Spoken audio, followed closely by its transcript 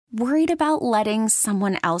Worried about letting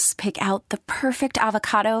someone else pick out the perfect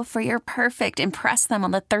avocado for your perfect impress them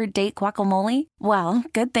on the third date guacamole? Well,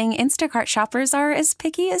 good thing Instacart shoppers are as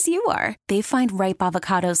picky as you are. They find ripe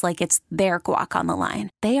avocados like it's their guac on the line.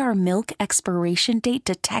 They are milk expiration date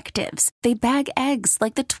detectives. They bag eggs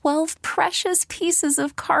like the 12 precious pieces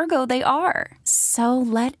of cargo they are. So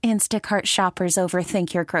let Instacart shoppers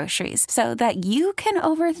overthink your groceries so that you can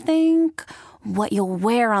overthink what you'll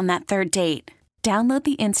wear on that third date. Download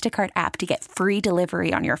the Instacart app to get free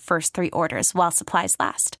delivery on your first 3 orders while supplies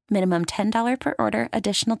last. Minimum $10 per order.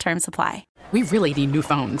 Additional terms apply. We really need new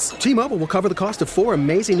phones. T-Mobile will cover the cost of 4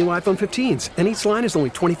 amazing new iPhone 15s, and each line is only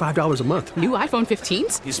 $25 a month. New iPhone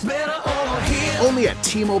 15s? It's better over here. Only at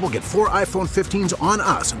T-Mobile, get 4 iPhone 15s on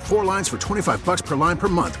us and 4 lines for $25 per line per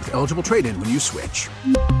month with eligible trade-in when you switch.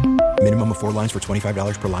 Minimum of 4 lines for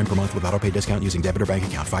 $25 per line per month with autopay discount using debit or bank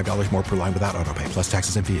account. $5 more per line without autopay, plus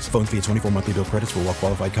taxes and fees. Phone fee at 24 monthly bill credits for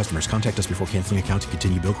well-qualified customers. Contact us before canceling account to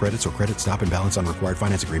continue bill credits or credit stop and balance on required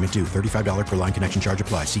finance agreement due. $35 per line connection charge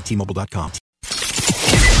applies. See T-Mobile.com.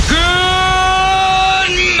 Good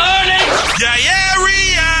morning,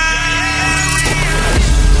 Diarrhea!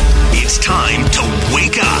 It's time to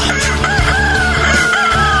wake up.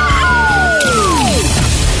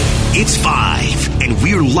 It's 5, and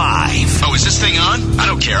we're live. Oh, is this thing on? I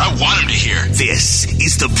don't care. I want him to hear. This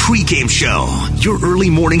is the Pregame Show, your early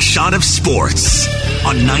morning shot of sports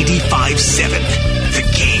on 95.7 The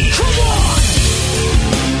Game. Come on!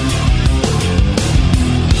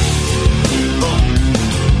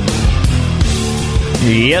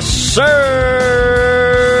 Yes, sir.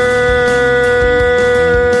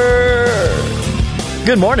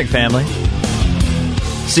 Good morning, family.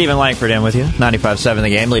 Steven Langford in with you, 95.7 The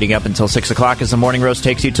Game, leading up until 6 o'clock as the morning roast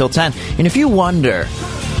takes you till 10. And if you wonder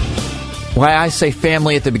why I say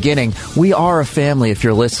family at the beginning, we are a family if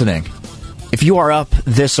you're listening. If you are up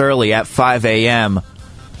this early at 5 a.m.,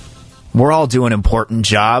 we're all doing important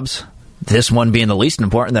jobs. This one being the least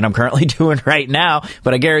important that I'm currently doing right now.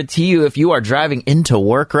 But I guarantee you, if you are driving into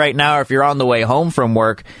work right now, or if you're on the way home from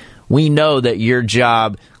work, we know that your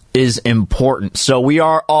job is important. So we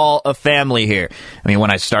are all a family here. I mean,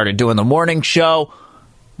 when I started doing the morning show,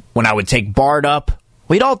 when I would take Bart up,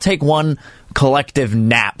 we'd all take one collective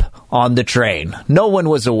nap on the train. No one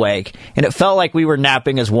was awake, and it felt like we were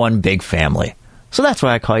napping as one big family. So that's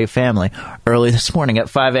why I call you family early this morning at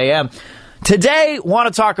 5 a.m. Today,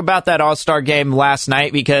 want to talk about that All-Star game last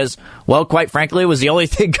night because, well, quite frankly, it was the only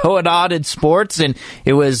thing going on in sports, and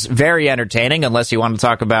it was very entertaining, unless you want to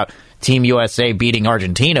talk about Team USA beating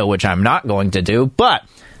Argentina, which I'm not going to do. But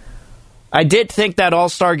I did think that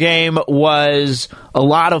All-Star game was a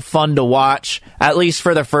lot of fun to watch, at least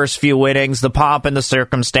for the first few innings, the pomp and the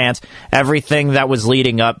circumstance, everything that was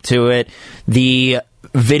leading up to it, the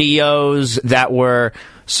videos that were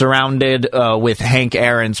surrounded with Hank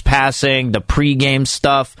Aaron's passing, the pregame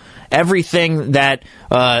stuff, everything that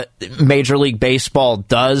Major League Baseball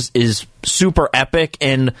does is super epic,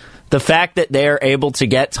 and the fact that they're able to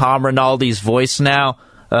get Tom Rinaldi's voice now,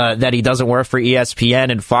 that he doesn't work for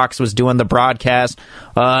ESPN and Fox was doing the broadcast,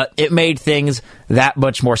 it made things that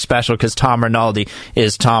much more special because Tom Rinaldi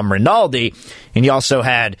is Tom Rinaldi. And you also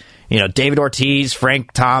had, David Ortiz,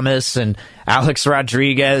 Frank Thomas, and Alex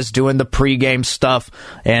Rodriguez doing the pregame stuff,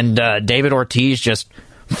 and David Ortiz just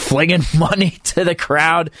flinging money to the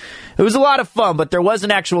crowd. It was a lot of fun, but there was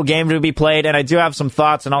an actual game to be played, and I do have some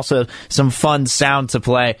thoughts and also some fun sound to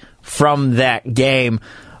play from that game.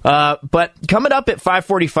 But coming up at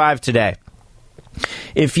 5:45 today,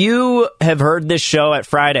 if you have heard this show at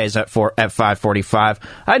Fridays at 5:45,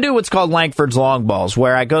 I do what's called Langford's Long Balls,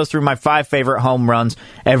 where I go through my 5 favorite home runs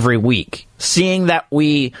every week. Seeing that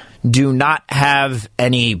we do not have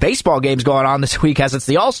any baseball games going on this week as it's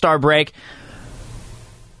the All-Star break,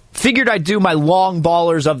 figured I'd do my long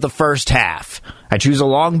ballers of the first half. I choose a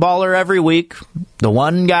long baller every week, the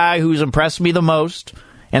one guy who's impressed me the most,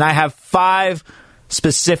 and I have 5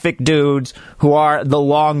 specific dudes who are the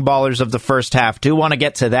long ballers of the first half. Do want to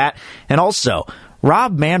get to that. And also,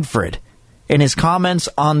 Rob Manfred in his comments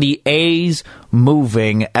on the A's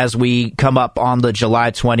moving as we come up on the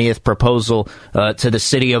July 20th proposal to the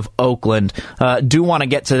city of Oakland. Do want to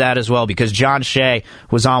get to that as well because John Shea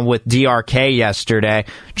was on with DRK yesterday.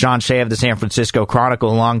 John Shea of the San Francisco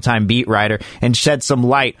Chronicle, a longtime beat writer, and shed some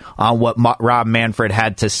light on what Rob Manfred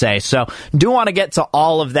had to say. So do want to get to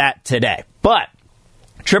all of that today. But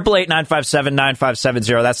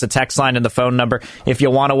 888-957-9570. That's the text line and the phone number if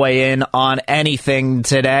you want to weigh in on anything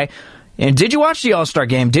today. And did you watch the All-Star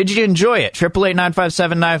game? Did you enjoy it?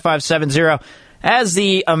 888-957-9570. As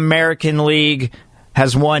the American League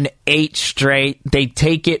has won 8 straight, they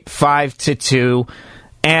take it 5-2.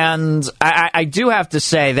 And I do have to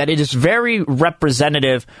say that it is very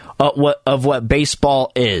representative of what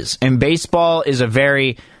baseball is. And baseball is a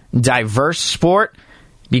very diverse sport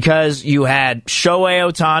because you had Shohei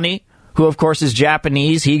Ohtani, who of course is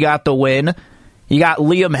Japanese. He got the win. You got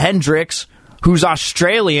Liam Hendricks, who's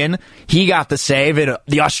Australian. He got the save, and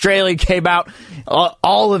the Australian came out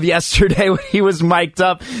all of yesterday when he was mic'd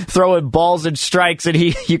up, throwing balls and strikes, and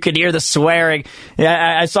you could hear the swearing.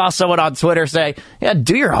 Yeah, I saw someone on Twitter say, "Yeah,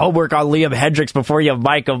 do your homework on Liam Hendricks before you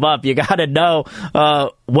mic him up. You got to know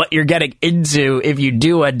what you're getting into if you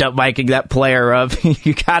do end up micing that player up.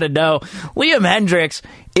 You got to know Liam Hendricks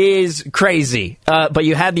is crazy." But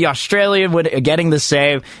you had the Australian getting the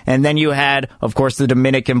save, and then you had, of course, the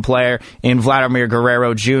Dominican player in Vladimir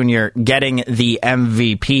Guerrero Jr. getting the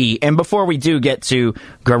MVP. And before we do get to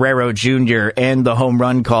Guerrero Jr. and the home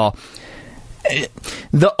run call,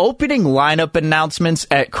 the opening lineup announcements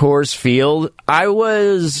at Coors Field, I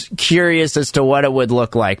was curious as to what it would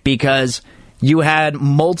look like, because you had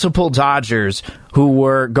multiple Dodgers who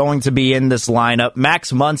were going to be in this lineup.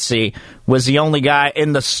 Max Muncy was the only guy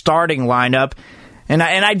in the starting lineup. And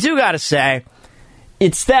I do got to say,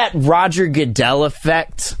 it's that Roger Goodell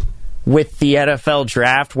effect with the NFL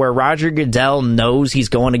draft, where Roger Goodell knows he's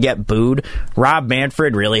going to get booed. Rob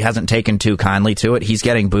Manfred really hasn't taken too kindly to it. He's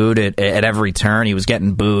getting booed at every turn. He was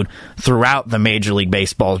getting booed throughout the Major League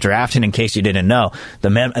Baseball draft. And in case you didn't know, the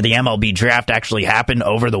MLB draft actually happened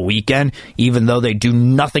over the weekend, even though they do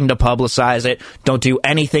nothing to publicize it, don't do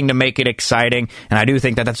anything to make it exciting. And I do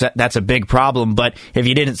think that's a big problem. But if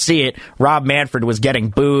you didn't see it, Rob Manfred was getting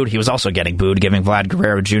booed. He was also getting booed, giving Vlad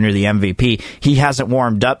Guerrero Jr. the MVP. He hasn't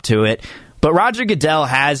warmed up to it. But Roger Goodell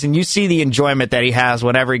has, and you see the enjoyment that he has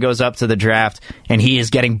whenever he goes up to the draft, and he is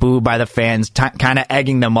getting booed by the fans, kind of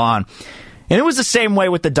egging them on. And it was the same way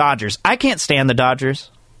with the Dodgers. I can't stand the Dodgers.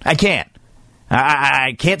 I can't.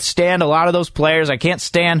 I can't stand a lot of those players. I can't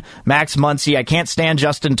stand Max Muncy. I can't stand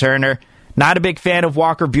Justin Turner. Not a big fan of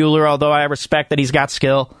Walker Buehler, although I respect that he's got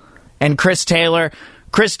skill. And Chris Taylor.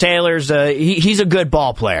 Chris Taylor's he's a good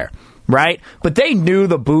ball player, right? But they knew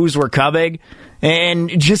the boos were coming.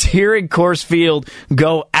 And just hearing Coors Field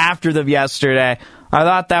go after them yesterday, I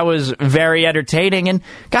thought that was very entertaining. And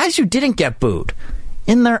guys who didn't get booed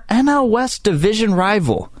in their NL West division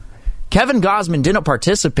rival, Kevin Gausman didn't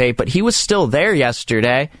participate, but he was still there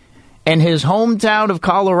yesterday. And his hometown of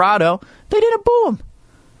Colorado, they didn't boo him.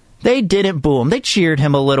 They didn't boo him. They cheered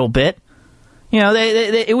him a little bit. You know,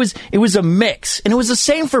 it was a mix. And it was the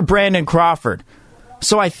same for Brandon Crawford.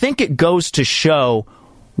 So I think it goes to show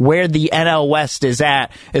where the NL West is at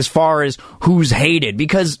as far as who's hated,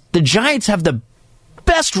 because the Giants have the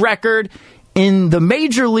best record in the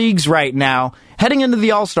major leagues right now, heading into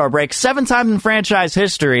the All-Star break, 7 times in franchise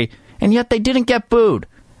history, and yet they didn't get booed.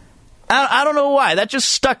 I don't know why. That just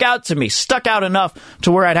stuck out to me, stuck out enough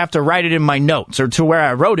to where I'd have to write it in my notes, or to where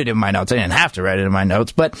I wrote it in my notes. I didn't have to write it in my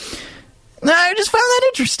notes, but I just found that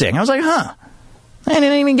interesting. I was like, I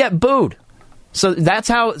didn't even get booed. So that's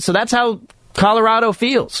how Colorado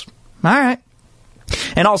feels. All right.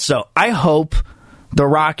 And also, I hope the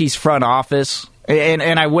Rockies front office, and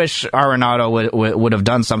I wish Arenado would have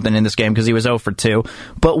done something in this game because he was 0 for 2.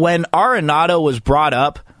 But when Arenado was brought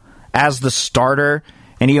up as the starter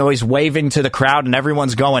and he always waving to the crowd and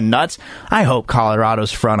everyone's going nuts, I hope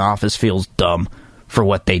Colorado's front office feels dumb for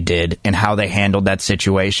what they did and how they handled that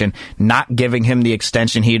situation, not giving him the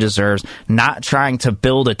extension he deserves, not trying to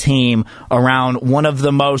build a team around one of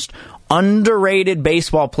the most underrated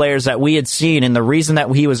baseball players that we had seen. And the reason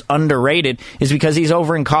that he was underrated is because he's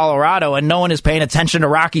over in Colorado and no one is paying attention to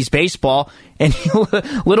Rockies baseball. And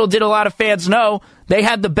little did a lot of fans know, they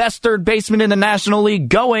had the best third baseman in the National League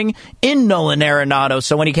going in Nolan Arenado.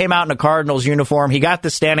 So when he came out in a Cardinals uniform, he got the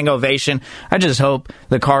standing ovation. I just hope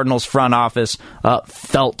the Cardinals front office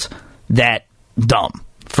felt that dumb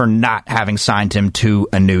for not having signed him to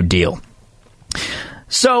a new deal.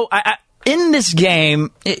 So in this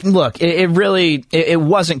game, it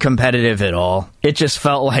wasn't competitive at all. It just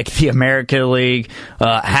felt like the American League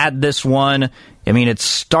had this one. I mean, it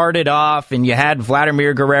started off, and you had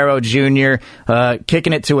Vladimir Guerrero Jr.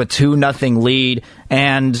 Kicking it to a 2-0 lead,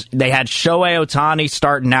 and they had Shohei Ohtani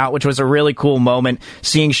starting out, which was a really cool moment,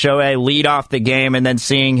 seeing Shohei lead off the game and then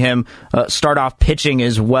seeing him start off pitching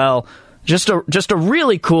as well. Just a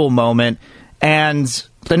really cool moment. And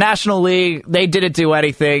the National League, they didn't do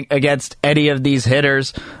anything against any of these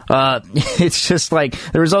hitters. It's just like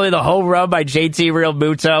there was only the home run by JT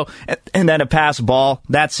Realmuto and then a pass ball.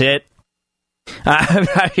 That's it.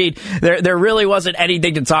 I mean, there really wasn't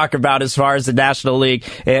anything to talk about as far as the National League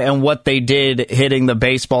and what they did hitting the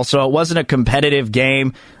baseball. So it wasn't a competitive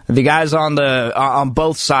game. The guys on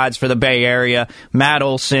both sides for the Bay Area, Matt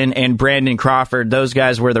Olson and Brandon Crawford, those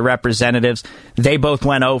guys were the representatives. They both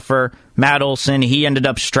went 0 for. Matt Olson, he ended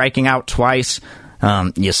up striking out twice.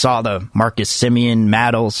 You saw the Marcus Semien,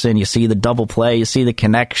 Matt Olson, you see the double play, you see the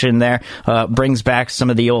connection there, brings back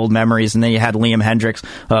some of the old memories, and then you had Liam Hendricks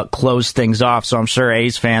close things off, so I'm sure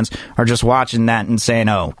A's fans are just watching that and saying,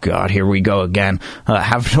 oh, God, here we go again,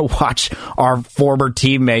 having to watch our former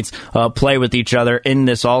teammates play with each other in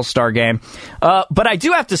this All-Star game. But I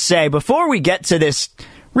do have to say, before we get to this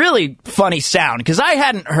really funny sound, because I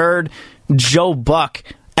hadn't heard Joe Buck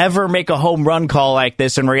ever make a home run call like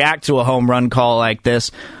this and react to a home run call like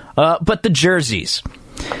this. But the jerseys,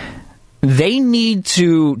 they need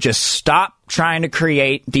to just stop trying to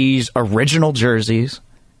create these original jerseys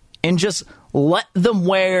and just let them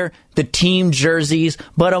wear the team jerseys,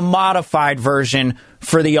 but a modified version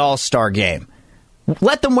for the All-Star game.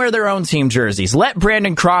 Let them wear their own team jerseys. Let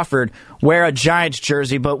Brandon Crawford wear a Giants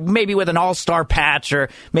jersey, but maybe with an all-star patch or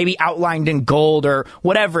maybe outlined in gold or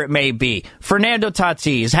whatever it may be. Fernando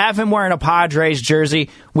Tatis, have him wearing a Padres jersey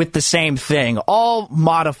with the same thing, all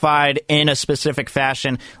modified in a specific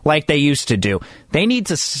fashion like they used to do. They need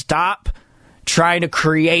to stop trying to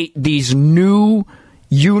create these new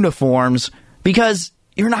uniforms because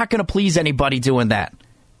you're not going to please anybody doing that.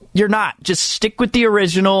 You're not. Just stick with the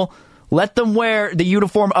original. Let them wear the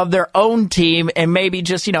uniform of their own team and maybe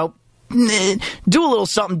just, do a little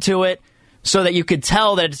something to it so that you could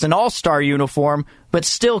tell that it's an all-star uniform, but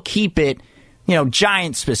still keep it,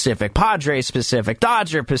 Giants specific, Padres specific,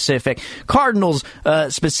 Dodger specific, Cardinals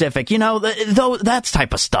specific, that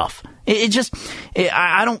type of stuff.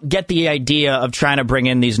 I don't get the idea of trying to bring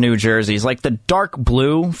in these new jerseys. Like the dark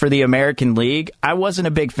blue for the American League, I wasn't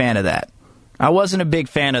a big fan of that. I wasn't a big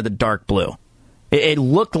fan of the dark blue. It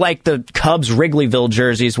looked like the Cubs Wrigleyville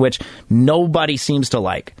jerseys, which nobody seems to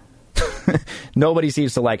like. Nobody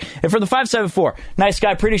seems to like. And for the 574, nice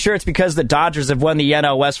guy, pretty sure it's because the Dodgers have won the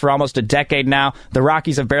NL West for almost a decade now. The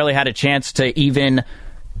Rockies have barely had a chance to even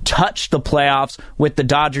touch the playoffs with the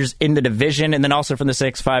Dodgers in the division. And then also from the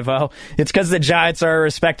 650, it's because the Giants are a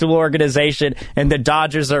respectable organization and the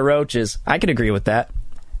Dodgers are roaches. I could agree with that.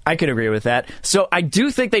 So I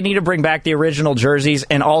do think they need to bring back the original jerseys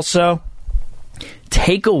and also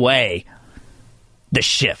take away the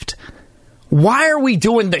shift. Why are we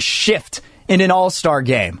doing the shift in an all-star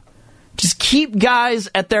game? Just keep guys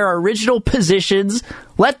at their original positions.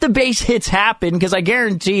 Let the base hits happen, because I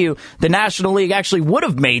guarantee you the National League actually would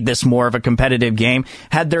have made this more of a competitive game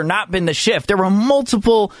had there not been the shift. There were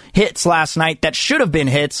multiple hits last night that should have been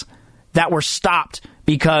hits that were stopped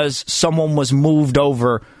because someone was moved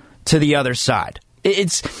over to the other side.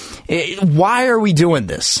 Why are we doing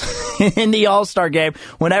this in the All-Star game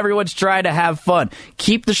when everyone's trying to have fun?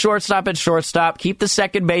 Keep the shortstop at shortstop. Keep the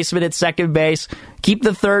second baseman at second base. Keep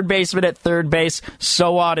the third baseman at third base,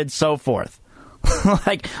 so on and so forth.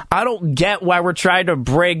 I don't get why we're trying to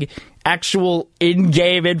bring actual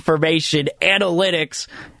in-game information, analytics,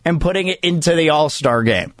 and putting it into the All-Star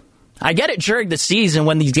game. I get it during the season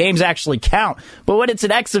when these games actually count, but when it's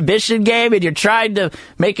an exhibition game and you're trying to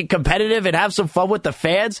make it competitive and have some fun with the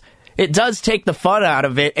fans, it does take the fun out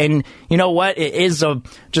of it. And you know what? It is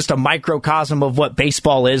just a microcosm of what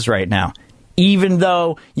baseball is right now. Even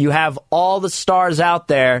though you have all the stars out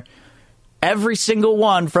there, every single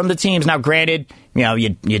one from the teams. Now, granted, you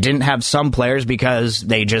didn't have some players because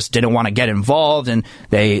they just didn't want to get involved and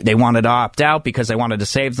they wanted to opt out because they wanted to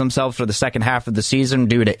save themselves for the second half of the season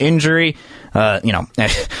due to injury. I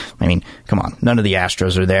mean, come on. None of the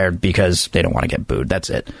Astros are there because they don't want to get booed. That's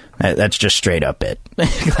it. That's just straight up it.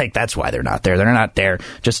 That's why they're not there. They're not there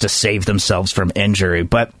just to save themselves from injury.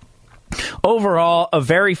 But overall, a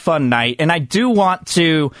very fun night, and I do want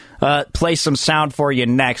to play some sound for you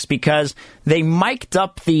next because they mic'd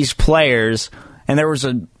up these players, and there was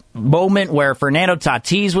a moment where Fernando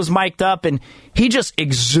Tatis was mic'd up, and he just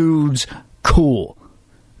exudes cool.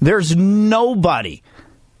 There's nobody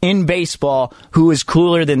in baseball who is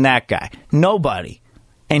cooler than that guy. Nobody.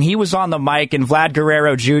 And he was on the mic, and Vlad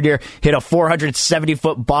Guerrero Jr. hit a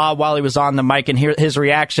 470-foot bob while he was on the mic, and his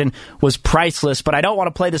reaction was priceless. But I don't want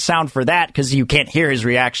to play the sound for that because you can't hear his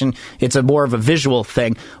reaction. It's more of a visual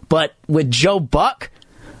thing. But with Joe Buck,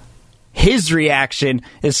 his reaction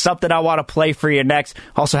is something I want to play for you next.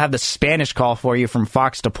 Also have the Spanish call for you from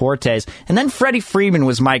Fox Deportes. And then Freddie Freeman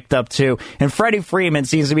was mic'd up too. And Freddie Freeman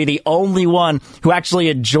seems to be the only one who actually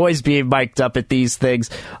enjoys being mic'd up at these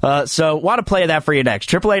things. So want to play that for you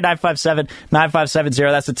next.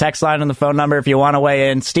 888-957-9570. That's the text line and the phone number if you want to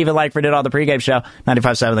weigh in. Steven Langford did on the pregame show.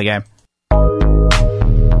 95.7 The Game.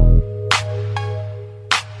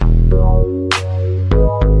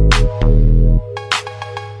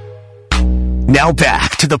 Now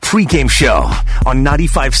back to the pregame show on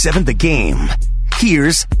 95.7 The Game.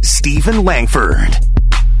 Here's Steven Langford.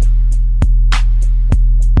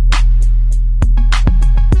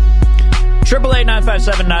 Triple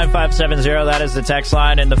 8-957-9570. That is the text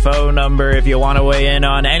line and the phone number if you want to weigh in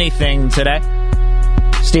on anything today.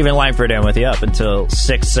 Steven Langford in with you up until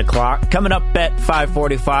 6 o'clock. Coming up at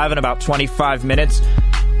 5:45 in about 25 minutes.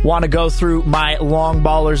 Want to go through my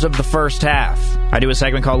Longballers of the first half. I do a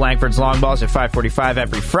segment called Langford's Longballers at 5:45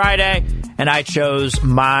 every Friday, and I chose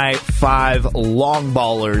my 5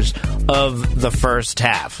 Longballers of the first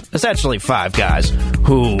half. Essentially 5 guys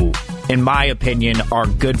who, in my opinion, are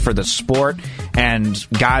good for the sport, and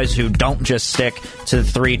guys who don't just stick to the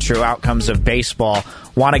 3 true outcomes of baseball.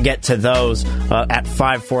 Want to get to those at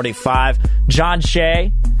 5:45. John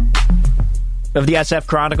Shea of the SF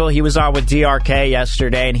Chronicle, he was on with DRK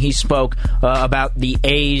yesterday, and he spoke about the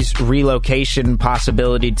A's relocation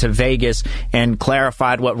possibility to Vegas and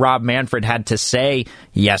clarified what Rob Manfred had to say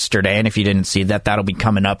yesterday. And if you didn't see that, that'll be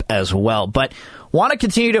coming up as well. But want to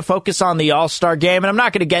continue to focus on the All-Star game, and I'm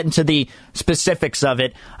not going to get into the specifics of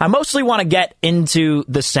it. I mostly want to get into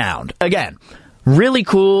the sound. Again, really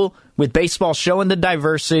cool with baseball showing the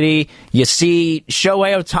diversity. You see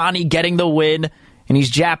Shohei Ohtani getting the win, and he's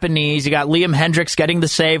Japanese. You got Liam Hendricks getting the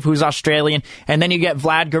save, who's Australian. And then you get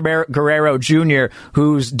Vlad Guerrero Jr.,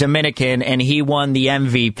 who's Dominican, and he won the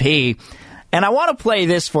MVP. And I want to play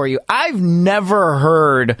this for you. I've never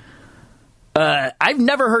heard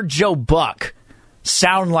Joe Buck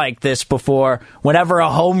sound like this before whenever a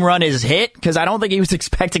home run is hit, because I don't think he was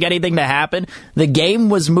expecting anything to happen. The game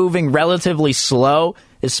was moving relatively slow,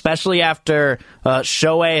 especially after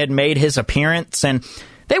Shohei had made his appearance, and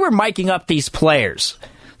they were miking up these players.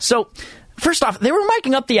 So, first off, they were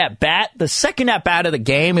miking up the at-bat. The second at-bat of the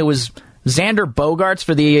game, it was Xander Bogaerts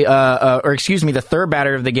for the, the third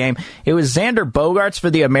batter of the game. It was Xander Bogaerts for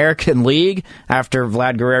the American League after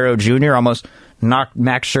Vlad Guerrero Jr. almost knocked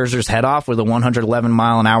Max Scherzer's head off with a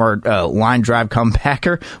 111-mile-an-hour line drive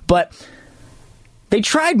comebacker. But they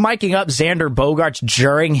tried miking up Xander Bogaerts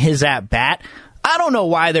during his at-bat. I don't know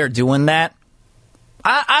why they're doing that.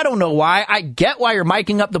 I don't know why. I get why you're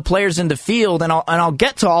miking up the players in the field, and I'll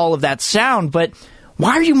get to all of that sound, but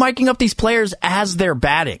why are you miking up these players as they're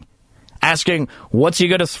batting? Asking, what's he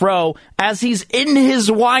going to throw as he's in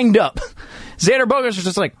his windup? Xander Bogaerts is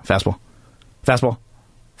just like, fastball, fastball,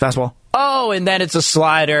 fastball. Oh, and then it's a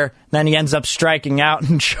slider. Then he ends up striking out,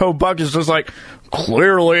 and Joe Buck is just like,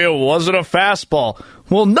 clearly it wasn't a fastball.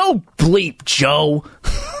 Well, no bleep, Joe.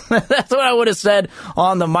 That's what I would have said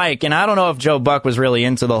on the mic. And I don't know if Joe Buck was really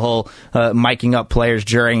into the whole miking up players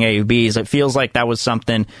during ABs. It feels like that was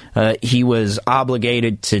something he was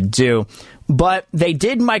obligated to do. But they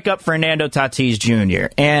did mic up Fernando Tatis Jr.,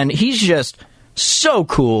 and he's just so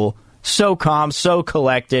cool, so calm, so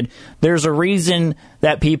collected. There's a reason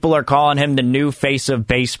that people are calling him the new face of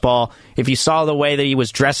baseball. If you saw the way that he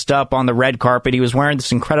was dressed up on the red carpet, he was wearing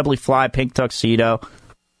this incredibly fly pink tuxedo.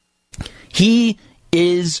 He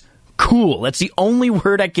is cool. That's the only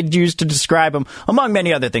word I could use to describe him, among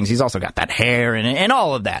many other things. He's also got that hair and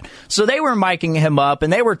all of that. So they were miking him up, and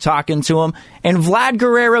they were talking to him, and Vlad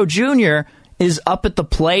Guerrero Jr. is up at the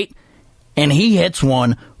plate, and he hits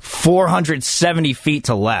one 470 feet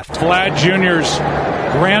to left. Vlad Jr.'s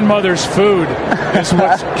grandmother's food is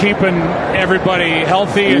what's keeping everybody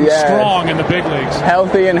healthy and strong in the big leagues.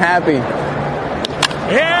 Healthy and happy.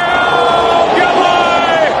 Yeah!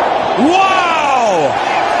 Goodbye! Wow!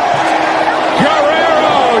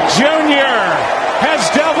 Guerrero Jr. has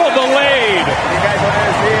doubled the lead. You guys want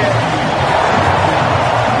to see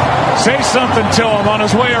it? Say something to him on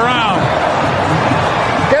his way around.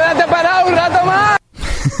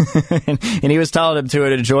 And he was telling him to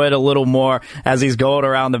enjoy it a little more as he's going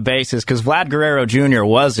around the bases, because Vlad Guerrero Jr.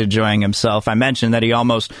 was enjoying himself. I mentioned that he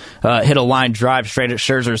almost hit a line drive straight at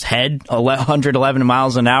Scherzer's head, 111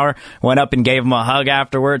 miles an hour, went up and gave him a hug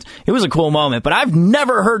afterwards. It was a cool moment, but I've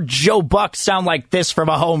never heard Joe Buck sound like this from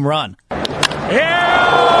a home run.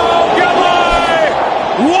 Yeah! Goodbye!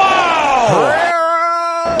 Wow!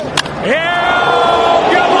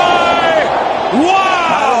 Yeah! Goodbye!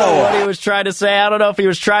 Wow! was trying to say. I don't know if he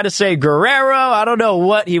was trying to say Guerrero. I don't know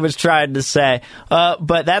what he was trying to say.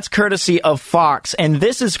 But that's courtesy of Fox. And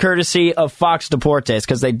this is courtesy of Fox Deportes,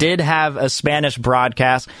 because they did have a Spanish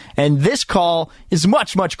broadcast. And this call is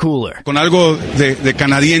much, much cooler. Con algo de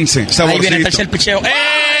canadiense. Ahí viene el tercer picheo.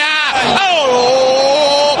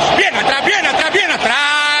 ¡Oh! Bien atrás, bien atrás, bien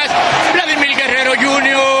atrás. Vladimir Guerrero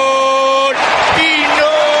Jr. Y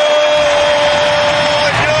no.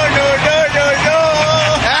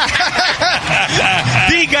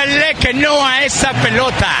 Díganle que no a esa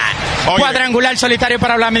pelota. Oye. Cuadrangular solitario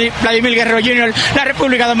para Vladimir Guerrero Jr. La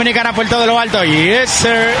República Dominicana por todo lo alto. Yes,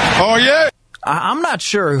 sir. Oye. I'm not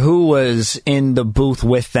sure who was in the booth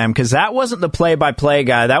with them, because that wasn't the play-by-play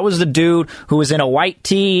guy. That was the dude who was in a white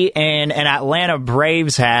tee and an Atlanta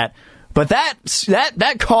Braves hat. But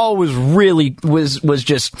that call was really was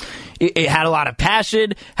just it had a lot of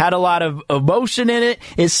passion, had a lot of emotion in it.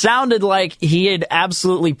 It sounded like he had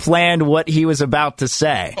absolutely planned what he was about to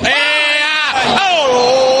say. Bien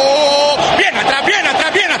atrás, bien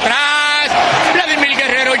atrás, bien atrás. Vladimir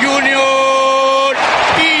Guerrero Jr.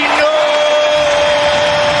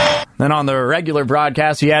 Then on the regular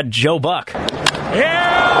broadcast, you had Joe Buck. Wow!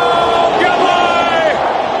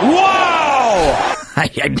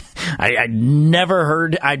 I'd never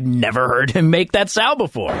heard him make that sound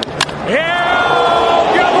before.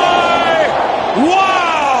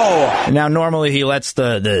 Wow! Now, normally he lets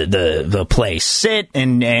the play sit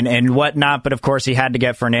and whatnot, but of course he had to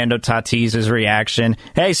get Fernando Tatis's reaction.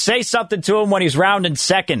 Hey, say something to him when he's rounding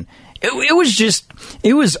second.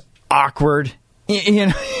 It was awkward. You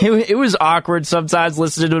know, it was awkward sometimes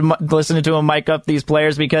listening to him mic up these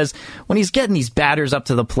players, because when he's getting these batters up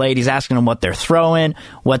to the plate, he's asking them what they're throwing,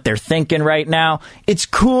 what they're thinking right now. It's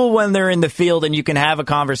cool when they're in the field and you can have a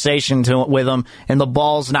conversation with them and the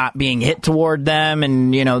ball's not being hit toward them,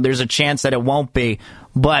 and you know there's a chance that it won't be.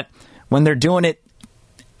 But when they're doing it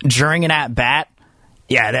during an at bat,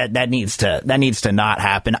 yeah, that needs to not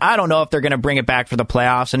happen. I don't know if they're going to bring it back for the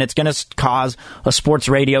playoffs, and it's going to cause a sports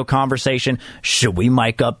radio conversation. Should we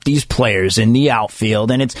mic up these players in the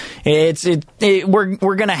outfield? And we're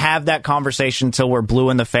going to have that conversation until we're blue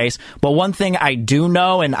in the face. But one thing I do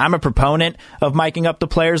know, and I'm a proponent of miking up the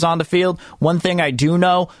players on the field. One thing I do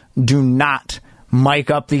know: do not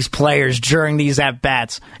mic up these players during these at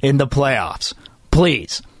bats in the playoffs,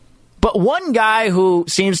 please. But one guy who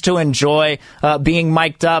seems to enjoy being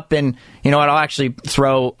mic'd up, and you know what, I'll actually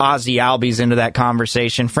throw Ozzie Albies into that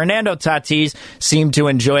conversation. Fernando Tatis seemed to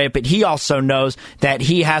enjoy it, but he also knows that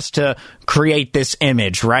he has to create this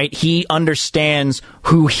image, right? He understands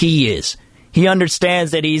who he is. He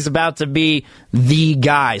understands that he's about to be the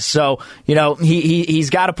guy. So, you know, he's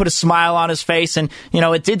got to put a smile on his face. And, you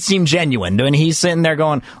know, it did seem genuine. And he's sitting there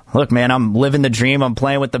going, look, man, I'm living the dream. I'm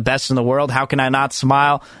playing with the best in the world. How can I not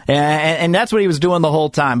smile? And that's what he was doing the whole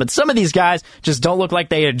time. But some of these guys just don't look like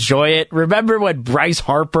they enjoy it. Remember when Bryce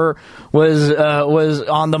Harper was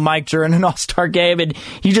on the mic during an All-Star game, and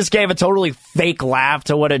he just gave a totally fake laugh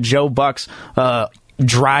to one of Joe Buck's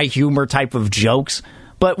dry humor type of jokes?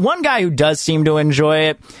 But one guy who does seem to enjoy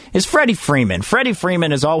it is Freddie Freeman. Freddie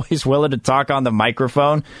Freeman is always willing to talk on the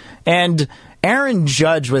microphone. And Aaron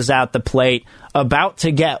Judge was at the plate about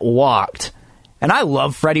to get walked. And I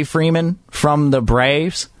love Freddie Freeman from the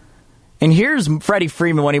Braves. And here's Freddie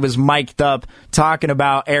Freeman when he was mic'd up talking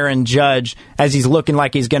about Aaron Judge as he's looking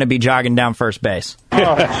like he's going to be jogging down first base. Oh,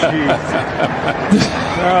 jeez.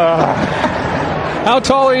 How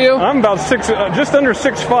tall are you? I'm about just under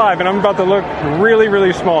 6'5", and I'm about to look really,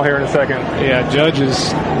 really small here in a second. Yeah, Judge is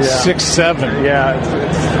 6'7". Yeah, it's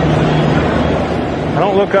I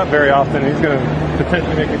don't look up very often. He's going to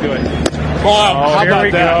potentially make me do it. Well, how here about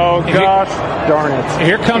we that? go. Gosh darn it.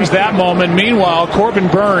 Here comes that moment. Meanwhile, Corbin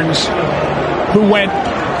Burns, who went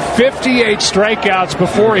 58 strikeouts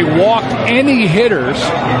before he walked any hitters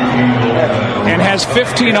and has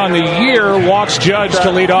 15 on the year, walks Judge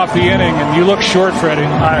to lead off the inning, and you look short, Freddie.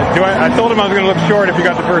 I told him I was going to look short if he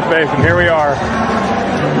got to first base, and here we are.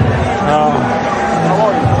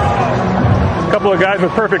 A couple of guys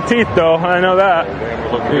with perfect teeth, though. I know that.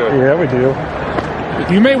 We're looking good. Yeah, we do.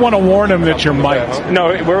 You may want to warn him that you're mic'd. No,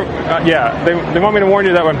 we're they want me to warn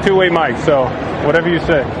you that I'm two-way mic, so whatever you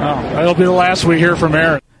say. Oh, that'll be the last we hear from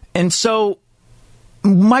Aaron. And so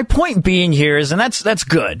my point being here is, and that's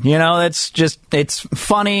good, you know, it's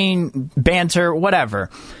funny, banter, whatever.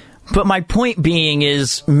 But my point being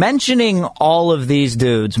is mentioning all of these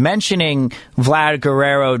dudes, mentioning Vlad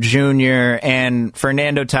Guerrero Jr. and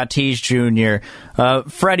Fernando Tatis Jr.,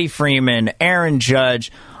 Freddie Freeman, Aaron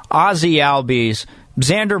Judge, Ozzie Albies,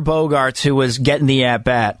 Xander Bogaerts, who was getting the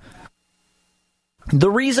at-bat. The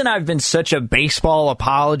reason I've been such a baseball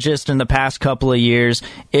apologist in the past couple of years,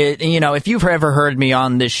 if you've ever heard me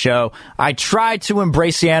on this show, I try to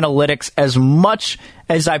embrace the analytics as much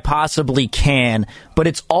as I possibly can, but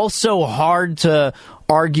it's also hard to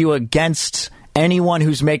argue against anyone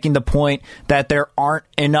who's making the point that there aren't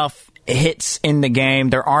enough hits in the game,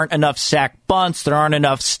 there aren't enough sack bunts, there aren't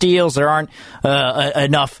enough steals, there aren't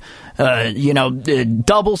enough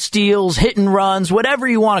double steals, hit and runs, whatever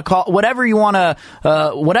you want to call, whatever you want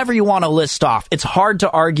to list off. It's hard to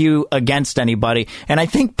argue against anybody. And I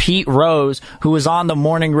think Pete Rose, who was on the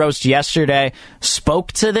Morning Roast yesterday,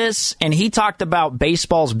 spoke to this, and he talked about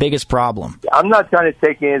baseball's biggest problem. I'm not trying to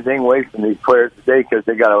take anything away from these players today because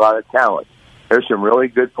they got a lot of talent. There's some really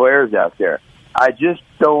good players out there. I just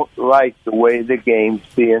don't like the way the game's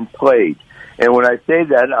being played. And when I say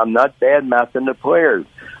that, I'm not bad-mouthing the players.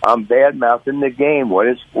 I'm bad-mouthing the game, what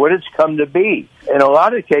it's come to be. In a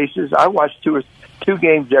lot of cases, I watch two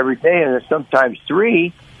games every day, and sometimes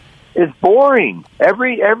 3. It's boring.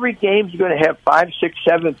 Every game's going to have 5, 6,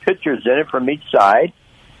 7 pitchers in it from each side,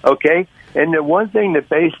 okay? And the one thing that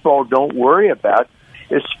baseball don't worry about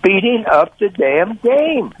is speeding up the damn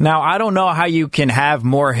game. Now, I don't know how you can have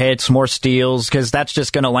more hits, more steals, because that's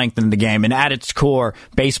just going to lengthen the game. And at its core,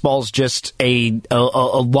 baseball's just a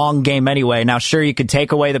long game anyway. Now, sure, you could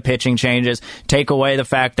take away the pitching changes, take away the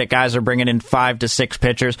fact that guys are bringing in 5 to 6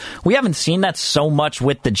 pitchers. We haven't seen that so much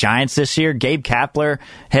with the Giants this year. Gabe Kapler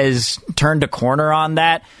has turned a corner on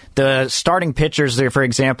that. The starting pitchers there, for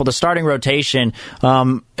example, the starting rotation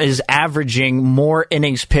is averaging more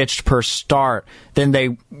innings pitched per start than they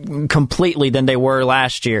were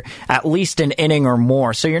last year, at least an inning or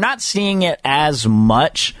more. So you're not seeing it as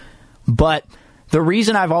much, but the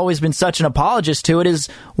reason I've always been such an apologist to it is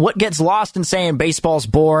what gets lost in saying baseball's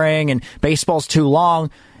boring and baseball's too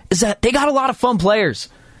long is that they got a lot of fun players.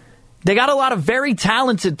 They got a lot of very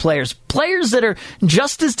talented players that are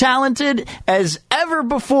just as talented as ever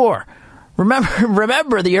before.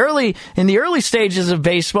 Remember in the early stages of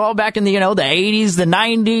baseball, back in the 80s, the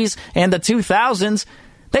 90s, and the 2000s,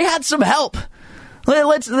 they had some help.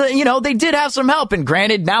 They did have some help, and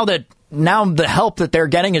granted, now the help that they're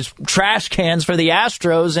getting is trash cans for the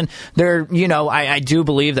Astros, and I do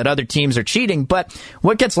believe that other teams are cheating, but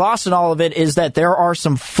what gets lost in all of it is that there are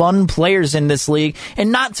some fun players in this league,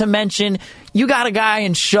 and not to mention, you got a guy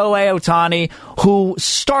in Shohei Ohtani who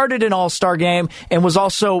started an All-Star game and was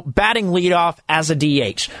also batting leadoff as a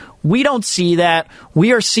DH. We don't see that.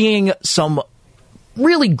 We are seeing some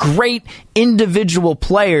really great individual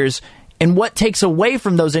players, and what takes away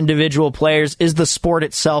from those individual players is the sport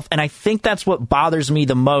itself. And I think that's what bothers me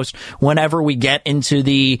the most whenever we get into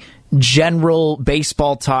the general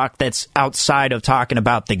baseball talk that's outside of talking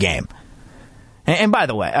about the game. And by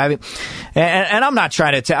the way, I'm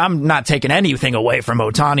not I'm not taking anything away from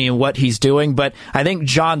Ohtani and what he's doing, but I think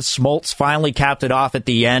John Smoltz finally capped it off at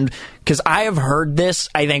the end, because I have heard this,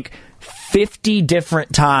 I think, 50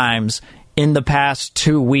 different times in the past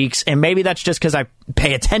 2 weeks, and maybe that's just because I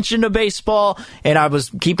pay attention to baseball and I was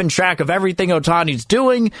keeping track of everything Ohtani's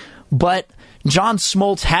doing, but John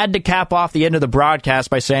Smoltz had to cap off the end of the broadcast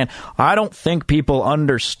by saying, I don't think people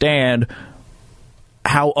understand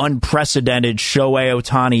how unprecedented Shohei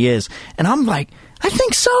Ohtani is. And I'm like, I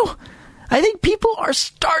think so. I think people are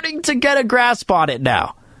starting to get a grasp on it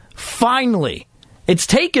now. Finally. It's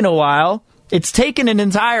taken a while. It's taken an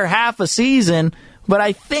entire half a season, but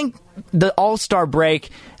I think the All-Star break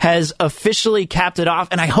has officially capped it off,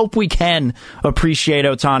 and I hope we can appreciate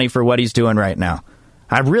Ohtani for what he's doing right now.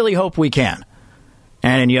 I really hope we can.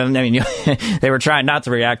 And they were trying not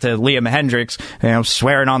to react to Liam Hendricks,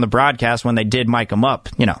 swearing on the broadcast when they did mic him up.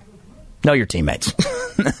 Know your teammates.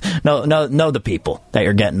 know the people that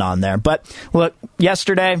you're getting on there. But look,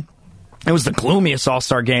 yesterday, it was the gloomiest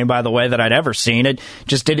All-Star game, by the way, that I'd ever seen. It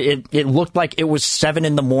looked like it was 7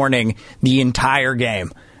 a.m. the entire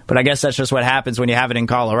game. But I guess that's just what happens when you have it in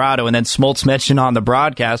Colorado. And then Smoltz mentioned on the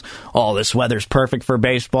broadcast, this weather's perfect for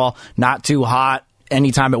baseball, not too hot.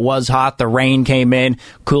 Anytime it was hot, the rain came in,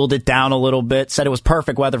 cooled it down a little bit, said it was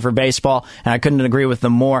perfect weather for baseball, and I couldn't agree with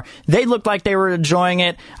them more. They looked like they were enjoying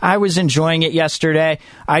it. I was enjoying it yesterday.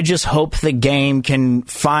 I just hope the game can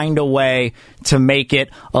find a way to make it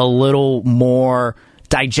a little more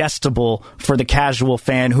digestible for the casual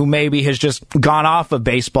fan who maybe has just gone off of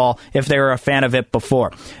baseball if they were a fan of it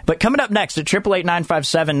before. But coming up next at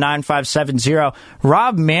 888-957-9570,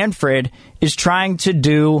 Rob Manfred is trying to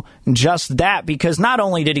do just that, because not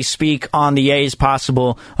only did he speak on the A's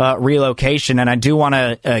possible relocation, and I do want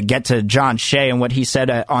to get to John Shea and what he said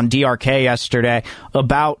on DRK yesterday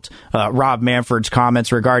about Rob Manfred's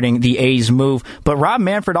comments regarding the A's move, but Rob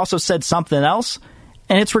Manfred also said something else.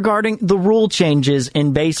 and it's regarding the rule changes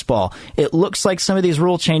in baseball. It looks like some of these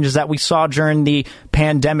rule changes that we saw during the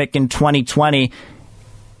pandemic in 2020,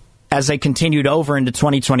 as they continued over into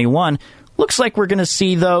 2021, looks like we're going to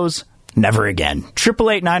see those never again.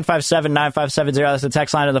 888-957-9570. That's the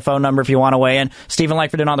text line of the phone number if you want to weigh in. Steven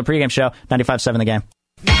Langford in on the pregame show, 95.7 The Game.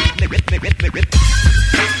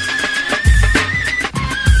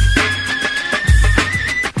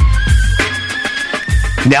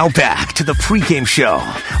 Now back to the pregame show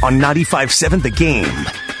on 95.7 The Game.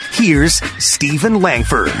 Here's Steven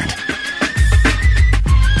Langford.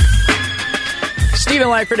 Steven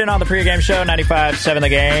Langford in on the pregame show, 95.7 The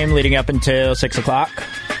Game, leading up until 6 o'clock.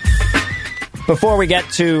 Before we get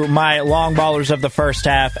to my Longballers of the first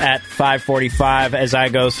half at 5:45, as I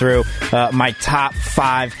go through my top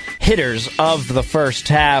 5 hitters of the first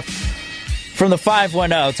half, from the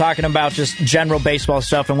 510, talking about just general baseball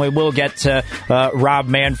stuff, and we will get to Rob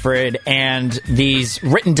Manfred and these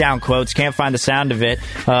written down quotes. Can't find the sound of it,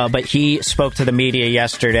 but he spoke to the media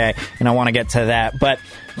yesterday, and I want to get to that. But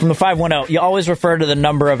from the 510, you always refer to the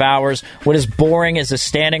number of hours. What is boring is the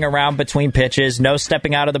standing around between pitches, no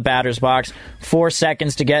stepping out of the batter's box, 4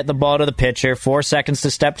 seconds to get the ball to the pitcher, 4 seconds to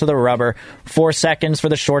step to the rubber, 4 seconds for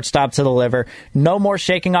the shortstop to deliver, no more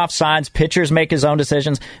shaking off signs, pitchers make his own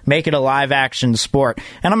decisions, make it a live action sport.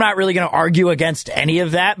 And I'm not really going to argue against any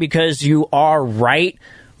of that because you are right,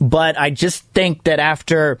 but I just think that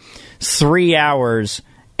after 3 hours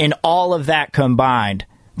and all of that combined,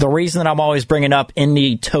 the reason that I'm always bringing up in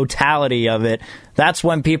the totality of it, that's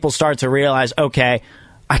when people start to realize, okay,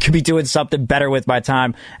 I could be doing something better with my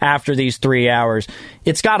time after these 3 hours.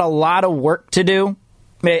 It's got a lot of work to do.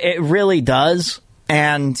 It really does.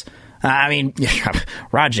 And, I mean,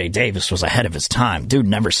 Rajay Davis was ahead of his time. Dude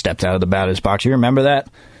never stepped out of the batter's box. You remember that?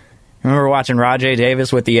 Remember watching Rajay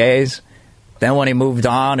Davis with the A's? Then when he moved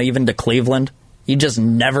on, even to Cleveland, he'd just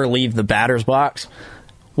never leave the batter's box.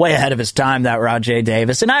 Way ahead of his time, that Rajay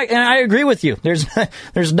Davis. And I agree with you. There's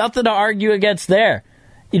nothing to argue against there.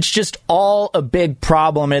 It's just all a big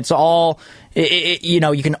problem. It's all, you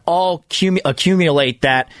can all accumulate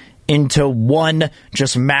that into one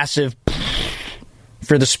just massive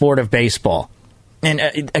for the sport of baseball. And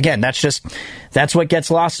again, that's what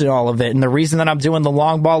gets lost in all of it. And the reason that I'm doing the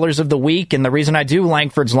Longballers of the week, and the reason I do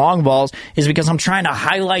Langford's Long Balls, is because I'm trying to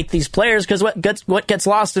highlight these players, because what gets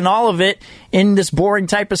lost in all of it in this boring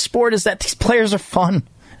type of sport is that these players are fun.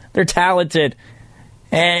 They're talented.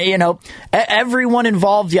 And, everyone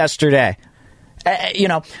involved yesterday.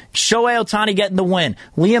 Shohei Ohtani getting the win,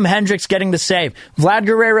 Liam Hendricks getting the save, Vlad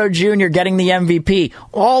Guerrero Jr. getting the MVP.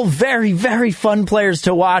 All very, very fun players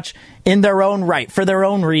to watch in their own right, for their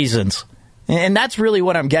own reasons. And that's really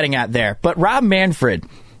what I'm getting at there. But Rob Manfred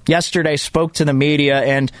yesterday spoke to the media,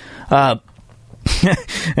 and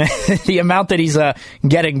the amount that he's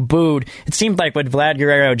getting booed, it seemed like when Vlad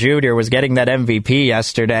Guerrero Jr. was getting that MVP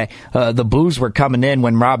yesterday, the boos were coming in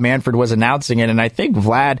when Rob Manfred was announcing it, and I think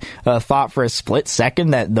Vlad thought for a split second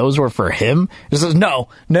that those were for him. He says, no,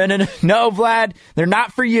 Vlad, they're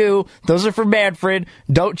not for you. Those are for Manfred.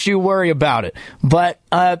 Don't you worry about it. But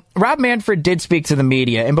Rob Manfred did speak to the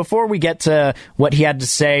media, and before we get to what he had to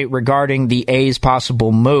say regarding the A's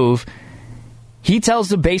possible move, he tells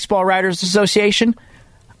the Baseball Writers Association,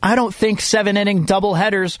 I don't think 7-inning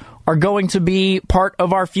doubleheaders are going to be part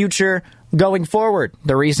of our future going forward.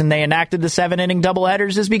 The reason they enacted the 7-inning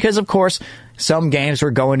doubleheaders is because, of course, some games were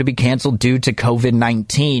going to be canceled due to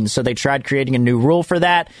COVID-19. So they tried creating a new rule for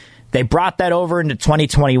that. They brought that over into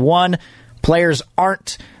 2021. Teams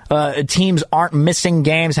aren't missing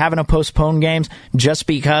games, having to postpone games just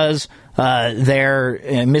because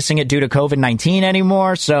they're missing it due to COVID-19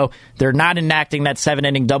 anymore. So they're not enacting that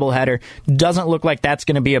 7-inning doubleheader. Doesn't look like that's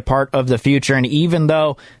going to be a part of the future. And even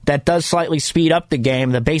though that does slightly speed up the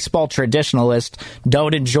game, the baseball traditionalists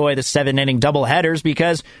don't enjoy the 7-inning doubleheaders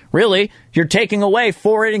because really you're taking away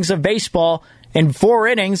 4 innings of baseball, and 4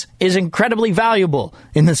 innings is incredibly valuable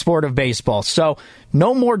in the sport of baseball. So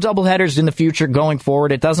no more doubleheaders in the future going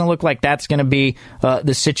forward. It doesn't look like that's going to be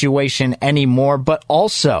the situation anymore. But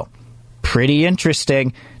also, pretty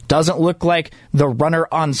interesting, doesn't look like the runner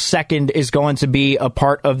on second is going to be a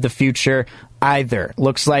part of the future either.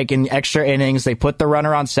 Looks like in extra innings, they put the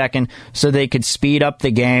runner on second so they could speed up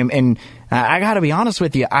the game. And I got to be honest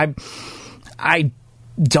with you, I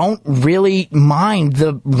don't really mind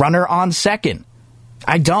the runner on second.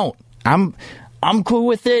 I don't. I'm cool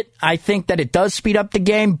with it. I think that it does speed up the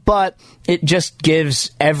game, but it just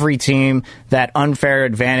gives every team that unfair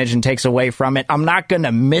advantage and takes away from it. I'm not going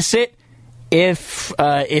to miss it if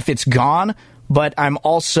it's gone, but I'm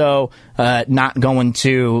also not going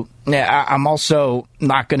to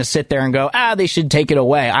sit there and go, they should take it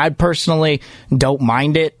away. I personally don't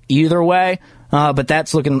mind it either way. But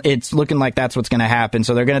it's looking like that's what's going to happen.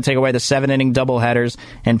 So they're going to take away the 7-inning doubleheaders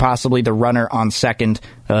and possibly the runner on second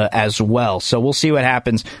as well. So we'll see what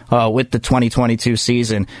happens with the 2022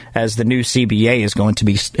 season, as the new CBA is going to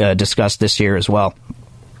be discussed this year as well.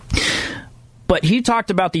 But he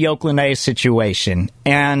talked about the Oakland A's situation,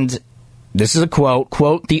 and this is a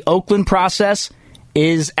quote, "The Oakland process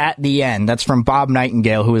is at the end." That's from Bob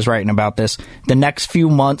Nightingale, who is writing about this. "The next few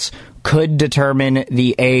months could determine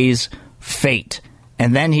the A's fate."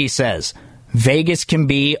 And then he says, "Vegas can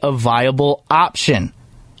be a viable option.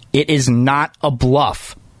 It is not a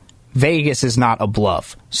bluff. Vegas is not a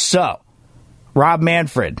bluff." So, Rob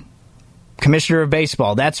Manfred, Commissioner of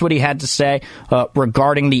Baseball, that's what he had to say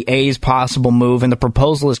regarding the A's possible move. And the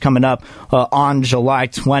proposal is coming up on July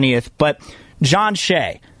 20th. But John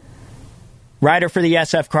Shea, writer for the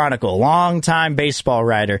SF Chronicle, longtime baseball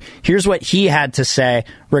writer, here's what he had to say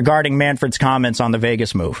regarding Manfred's comments on the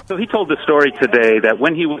Vegas move. So he told the story today that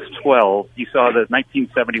when he was 12, he saw the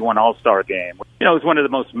 1971 All-Star Game. It was one of the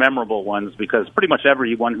most memorable ones because pretty much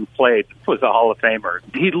everyone who played was a Hall of Famer.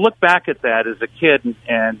 He looked back at that as a kid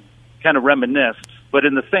and kind of reminisced, but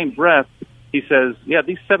in the same breath, he says, yeah,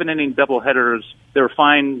 these 7-inning doubleheaders, they were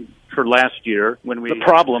fine for last year the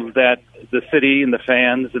problem that the city and the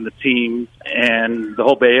fans and the team and the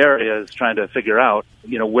whole Bay Area is trying to figure out,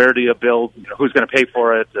 where do you build, who's going to pay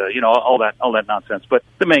for it, all that nonsense. But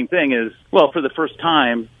the main thing is, well, for the first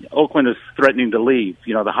time, Oakland is threatening to leave.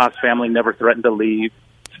 The Haas family never threatened to leave.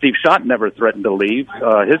 Steve Schott never threatened to leave.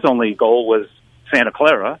 His only goal was Santa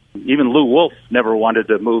Clara. Even Lou Wolf never wanted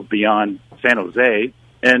to move beyond San Jose.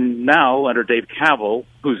 And now, under Dave Cavill,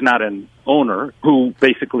 who's not an owner, who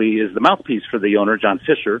basically is the mouthpiece for the owner, John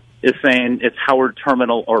Fisher, is saying it's Howard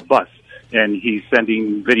Terminal or bust. And he's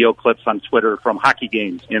sending video clips on Twitter from hockey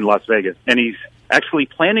games in Las Vegas. And he's actually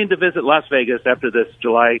planning to visit Las Vegas after this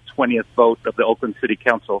July 20th vote of the Oakland City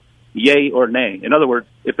Council, yay or nay. In other words,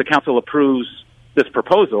 if the council approves this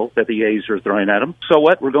proposal that the A's are throwing at him, so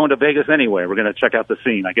what? We're going to Vegas anyway. We're going to check out the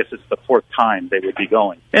scene. I guess it's the 4th time they would be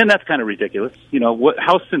going. And that's kind of ridiculous.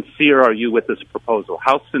 How sincere are you with this proposal?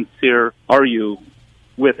 How sincere are you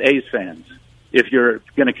with A's fans? If you're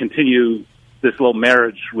going to continue this little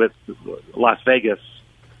marriage with Las Vegas,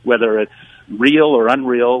 whether it's real or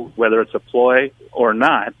unreal, whether it's a ploy or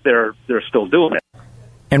not, they're still doing it.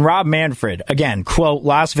 And Rob Manfred, again, quote,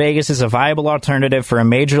 "Las Vegas is a viable alternative for a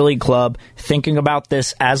major league club. Thinking about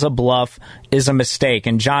this as a bluff is a mistake."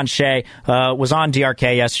 And John Shea was on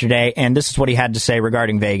DRK yesterday, and this is what he had to say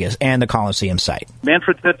regarding Vegas and the Coliseum site.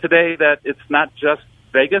 Manfred said today that it's not just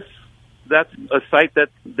Vegas. That's a site that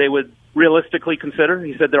they would realistically consider.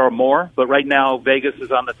 He said there are more, but right now Vegas is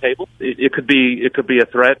on the table. It could be a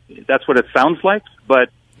threat. That's what it sounds like, but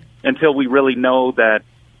until we really know that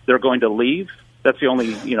they're going to leave, that's the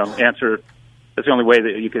only, answer. That's the only way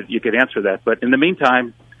that you could answer that. But in the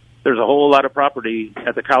meantime, there's a whole lot of property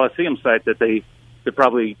at the Coliseum site that they could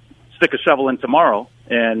probably stick a shovel in tomorrow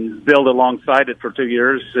and build alongside it for 2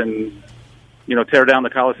 years and, tear down the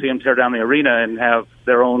Coliseum, tear down the arena and have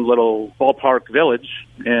their own little ballpark village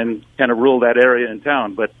and kind of rule that area in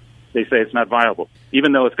town. But they say it's not viable,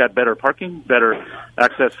 even though it's got better parking, better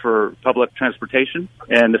access for public transportation,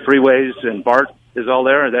 and the freeways and BART is all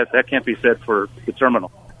there. That can't be said for the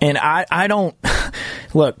terminal. And I don't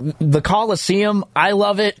look, the Coliseum, I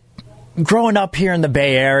love it. Growing up here in the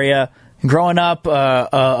Bay Area, growing up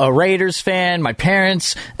a Raiders fan, my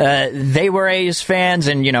parents, they were A's fans,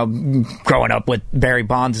 and growing up with Barry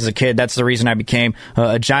Bonds as a kid, that's the reason I became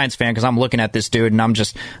a Giants fan, because I'm looking at this dude and I'm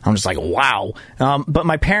just like, wow. But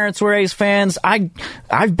my parents were A's fans.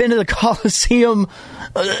 I've been to the Coliseum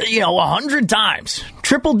 100 times,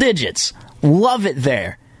 triple digits. Love it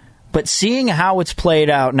there. But seeing how it's played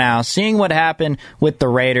out now, seeing what happened with the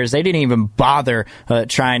Raiders, they didn't even bother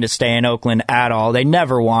trying to stay in Oakland at all. They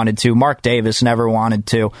never wanted to. Mark Davis never wanted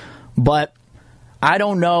to. But I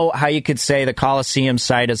don't know how you could say the Coliseum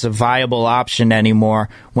site is a viable option anymore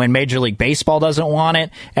when Major League Baseball doesn't want it,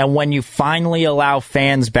 and when you finally allow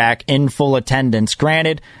fans back in full attendance.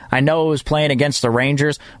 Granted, I know it was playing against the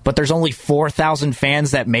Rangers, but there's only 4,000 fans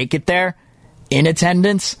that make it there in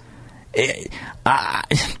attendance. I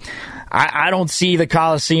don't see the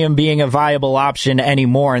Coliseum being a viable option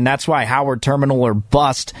anymore, and that's why Howard Terminal or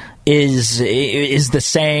bust is as the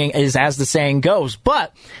saying goes.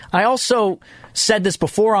 But I also said this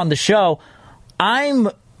before on the show.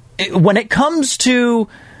 When it comes to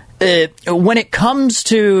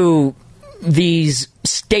these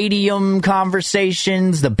stadium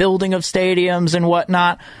conversations, the building of stadiums and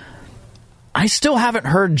whatnot. I still haven't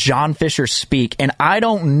heard John Fisher speak, and I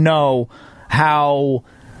don't know how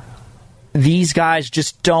these guys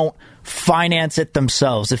just don't finance it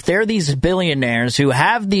themselves. If they're these billionaires who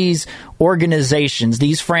have these organizations,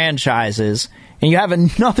 these franchises, and you have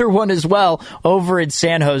another one as well over in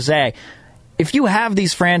San Jose, if you have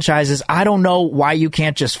these franchises, I don't know why you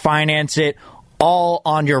can't just finance it all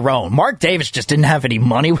on your own. Mark Davis just didn't have any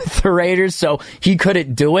money with the Raiders, so he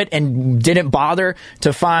couldn't do it and didn't bother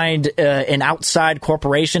to find an outside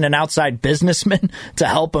corporation, an outside businessman to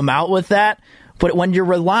help him out with that. But when you're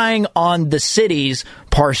relying on the cities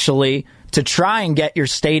partially to try and get your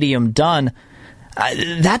stadium done,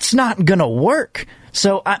 that's not going to work.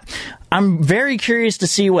 So I'm very curious to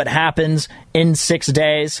see what happens in 6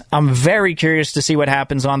 days. I'm very curious to see what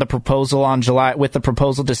happens on the proposal with the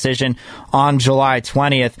proposal decision on July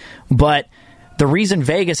 20th. But the reason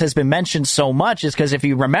Vegas has been mentioned so much is because if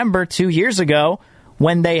you remember 2 years ago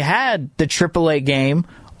when they had the AAA game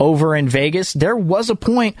over in Vegas, there was a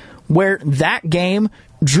point where that game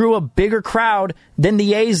drew a bigger crowd than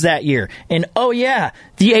the A's that year. And oh yeah,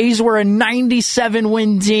 the A's were a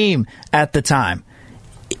 97-win team at the time.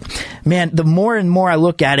 Man, the more and more I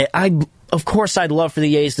look at it, of course I'd love for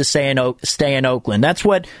the A's to stay in Oakland. That's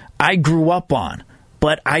what I grew up on.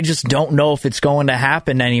 But I just don't know if it's going to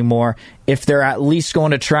happen anymore, if they're at least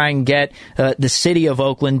going to try and get the city of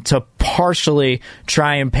Oakland to partially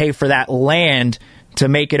try and pay for that land to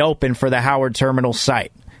make it open for the Howard Terminal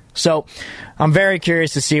site. So I'm very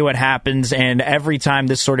curious to see what happens, and every time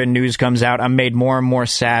this sort of news comes out, I'm made more and more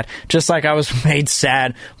sad, just like I was made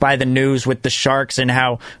sad by the news with the Sharks and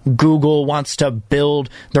how Google wants to build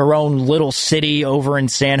their own little city over in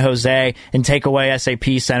San Jose and take away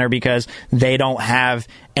SAP Center because they don't have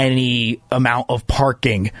any amount of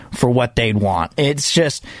parking for what they'd want. It's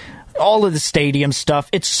just all of the stadium stuff.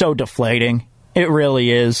 It's so deflating. It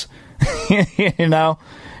really is. You know?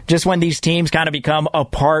 Just when these teams kind of become a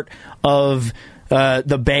part of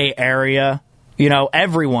the Bay Area, you know,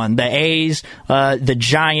 everyone, the A's, the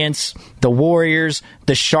Giants, the Warriors,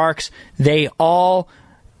 the Sharks, they all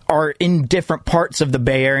are in different parts of the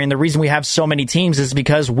Bay Area. And the reason we have so many teams is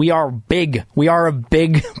because we are big. We are a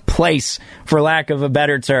big place, for lack of a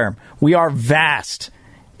better term. We are vast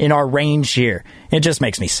in our range here. It just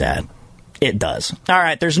makes me sad. It does. All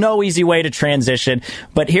right, there's no easy way to transition,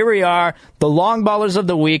 but here we are, the Longballers of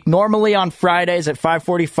the Week. Normally on Fridays at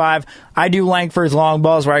 5:45, I do Langford's Long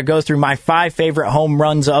Balls, where I go through my 5 favorite home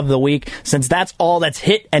runs of the week, since that's all that's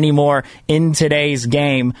hit anymore in today's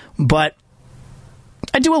game. But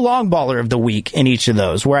I do a Longballer of the Week in each of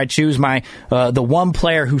those, where I choose my the one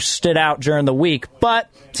player who stood out during the week. But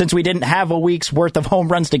since we didn't have a week's worth of home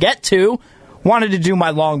runs to get to, wanted to do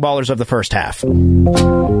my Longballers of the first half.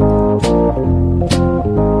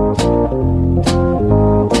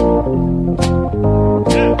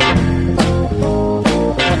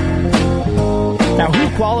 Now,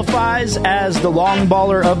 who qualifies as the long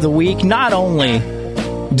baller of the week? Not only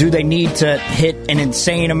do they need to hit an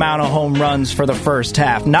insane amount of home runs for the first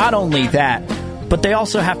half, not only that, but they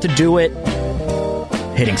also have to do it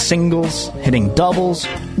hitting singles, hitting doubles,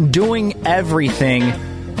 doing everything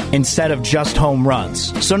instead of just home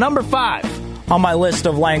runs. So number 5 on my list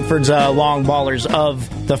of Langford's long ballers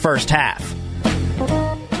of the first half,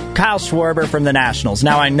 Kyle Schwarber from the Nationals.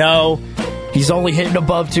 Now, I know he's only hitting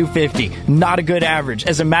above 250. Not a good average.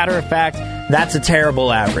 As a matter of fact, that's a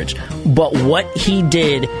terrible average. But what he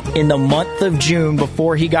did in the month of June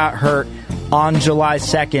before he got hurt on July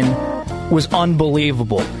 2nd was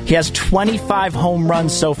unbelievable. He has 25 home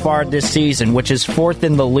runs so far this season, which is 4th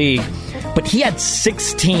in the league. But he had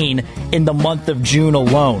 16 in the month of June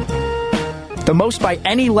alone. The most by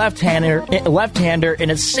any left-hander in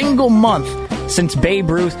a single month since Babe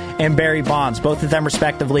Ruth and Barry Bonds. Both of them,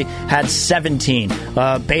 respectively, had 17.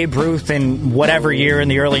 Babe Ruth in whatever year in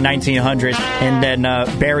the early 1900s, and then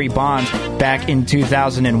Barry Bonds back in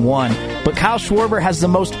 2001. But Kyle Schwarber has the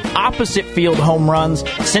most opposite field home runs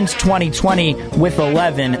since 2020 with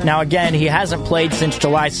 11. Now, again, he hasn't played since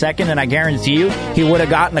July 2nd, and I guarantee you he would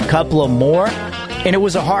have gotten a couple of more. And it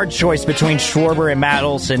was a hard choice between Schwarber and Matt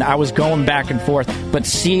Olson. I was going back and forth. But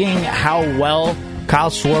seeing how well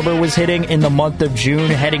Kyle Schwarber was hitting in the month of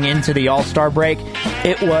June heading into the All-Star break,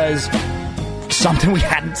 it was something we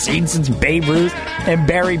hadn't seen since Babe Ruth and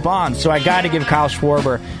Barry Bonds. So I got to give Kyle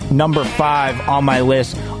Schwarber number 5 on my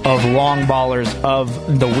list of long ballers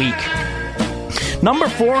of the week. Number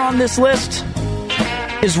 4 on this list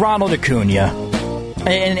is Ronald Acuna.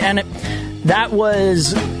 And That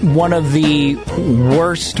was one of the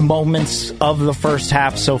worst moments of the first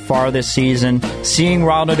half so far this season. Seeing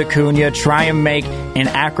Ronald Acuna try and make an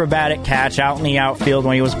acrobatic catch out in the outfield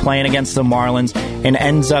when he was playing against the Marlins and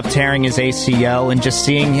ends up tearing his ACL, and just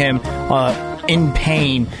seeing him in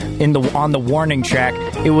pain on the warning track,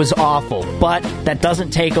 it was awful. But that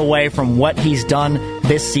doesn't take away from what he's done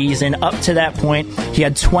this season. Up to that point, he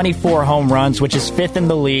had 24 home runs, which is 5th in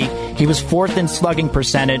the league. He was 4th in slugging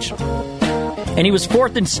percentage, and he was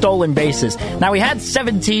 4th in stolen bases. Now, he had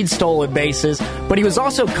 17 stolen bases, but he was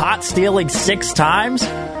also caught stealing 6 times.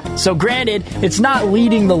 So granted, it's not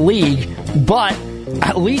leading the league, but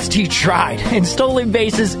at least he tried. And stolen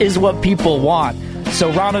bases is what people want. So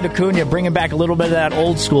Ronald Acuna bringing back a little bit of that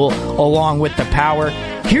old school along with the power.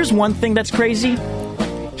 Here's one thing that's crazy.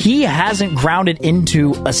 He hasn't grounded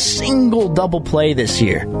into a single double play this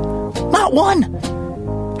year. Not one.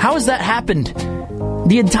 How has that happened?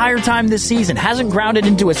 The entire time this season, hasn't grounded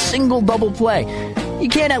into a single double play. You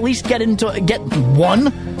can't at least get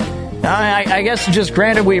one? I guess just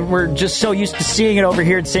granted, we're just so used to seeing it over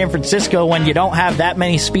here in San Francisco when you don't have that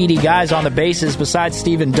many speedy guys on the bases besides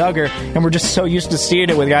Steven Duggar, and we're just so used to seeing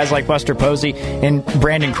it with guys like Buster Posey and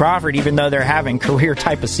Brandon Crawford, even though they're having career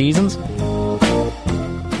type of seasons.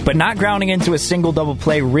 But not grounding into a single double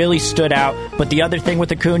play really stood out. But the other thing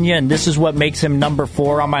with Acuna, and this is what makes him number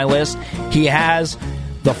 4 on my list, he has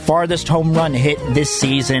the farthest home run hit this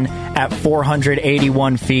season at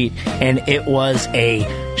 481 feet, and it was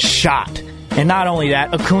a shot. And not only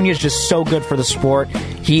that, Acuna is just so good for the sport.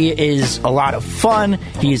 He is a lot of fun.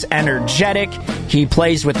 He's energetic. He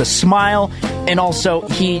plays with a smile. And also,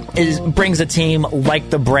 he brings a team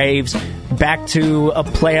like the Braves back to a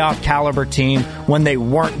playoff caliber team when they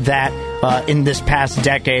weren't that in this past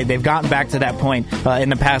decade. They've gotten back to that point in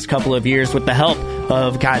the past couple of years with the help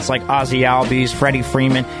of guys like Ozzie Albies, Freddie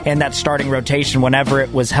Freeman, and that starting rotation whenever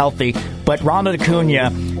it was healthy. But Ronald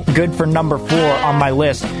Acuna, good for number 4 on my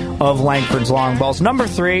list of Langford's long balls. Number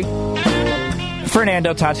 3,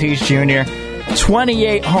 Fernando Tatis Jr.,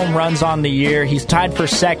 28 home runs on the year. He's tied for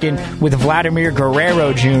second with Vladimir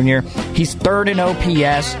Guerrero Jr. He's 3rd in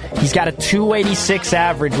OPS. He's got a 286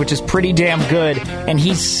 average, which is pretty damn good, and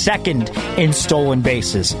he's 2nd in stolen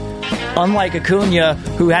bases. Unlike Acuna,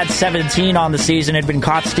 who had 17 on the season, had been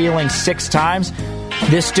caught stealing 6 times,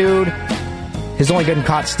 this dude has only been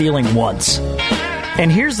caught stealing once.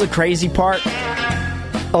 And here's the crazy part.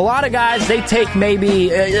 A lot of guys, they take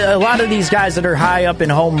maybe, a lot of these guys that are high up in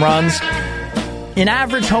home runs, an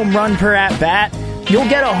average home run per at-bat, you'll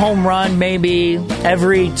get a home run maybe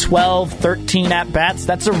every 12, 13 at-bats.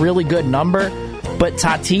 That's a really good number. But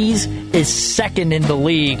Tatis is 2nd in the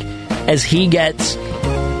league as he gets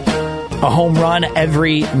a home run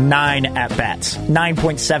every 9 at-bats.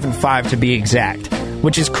 9.75 to be exact,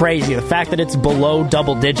 which is crazy. The fact that it's below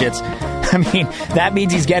double digits, I mean, that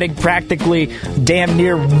means he's getting practically damn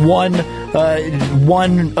near one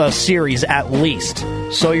series at least.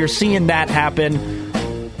 So you're seeing that happen.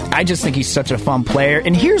 I just think he's such a fun player.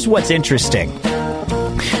 And here's what's interesting.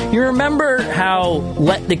 You remember how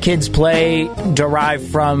let the kids play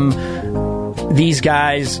derived from these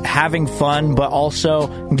guys having fun but also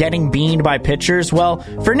getting beaned by pitchers? Well,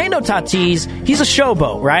 Fernando Tatis, he's a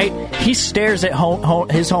showboat, right? He stares at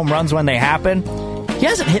his home runs when they happen. He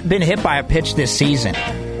hasn't been hit by a pitch this season.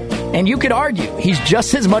 And you could argue he's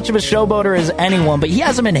just as much of a showboater as anyone, but he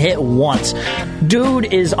hasn't been hit once. Dude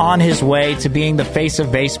is on his way to being the face of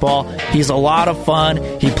baseball. He's a lot of fun.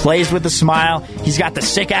 He plays with a smile. He's got the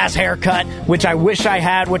sick-ass haircut, which I wish I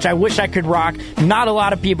had, which I wish I could rock. Not a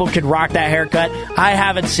lot of people could rock that haircut. I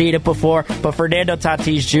haven't seen it before, but Fernando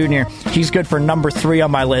Tatis Jr., he's good for number 3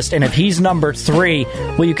 on my list. And if he's number 3,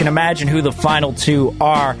 well, you can imagine who the final 2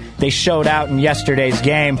 are. They showed out in yesterday's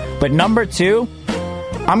game. But number 2,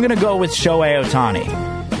 I'm going to go with Shohei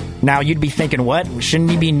Ohtani. Now, you'd be thinking, what?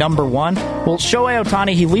 Shouldn't he be number 1? Well, Shohei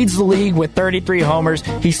Ohtani, he leads the league with 33 homers.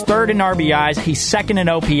 He's 3rd in RBIs. He's 2nd in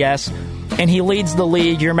OPS. And he leads the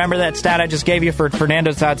league. You remember that stat I just gave you for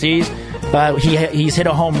Fernando Tatis? He's hit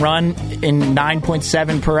a home run in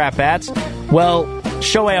 9.7 per at-bats. Well,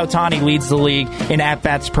 Shohei Ohtani leads the league in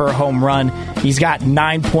at-bats per home run. He's got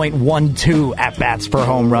 9.12 at-bats per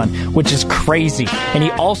home run, which is crazy. And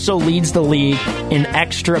he also leads the league in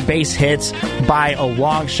extra base hits by a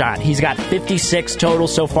long shot. He's got 56 total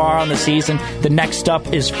so far on the season. The next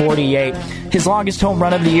up is 48. His longest home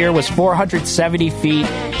run of the year was 470 feet.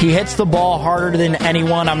 He hits the ball harder than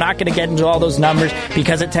anyone. I'm not going to get into all those numbers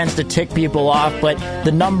because it tends to tick people off, but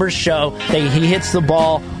the numbers show that he hits the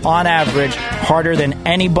ball on average harder than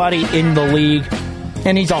anybody in the league,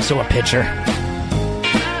 and he's also a pitcher.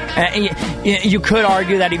 You could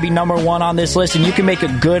argue that he'd be number one on this list, and you can make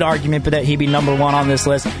a good argument that he'd be number one on this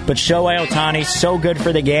list. But Shohei Ohtani, so good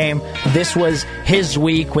for the game. This was his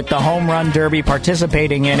week with the home run derby,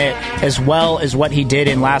 participating in it, as well as what he did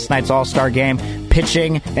in last night's All-Star game,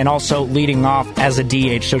 pitching and also leading off as a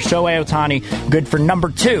DH. So Shohei Ohtani, good for number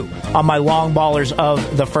 2 on my long ballers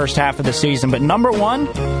of the first half of the season. But number 1,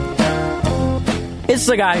 it's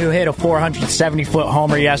the guy who hit a 470-foot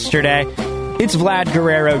homer yesterday. It's Vlad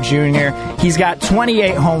Guerrero Jr. He's got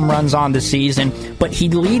 28 home runs on the season, but he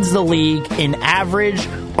leads the league in average,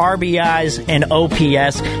 RBIs, and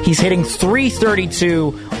OPS. He's hitting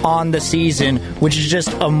 .332 on the season, which is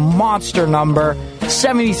just a monster number.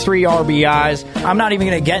 73 RBIs. I'm not even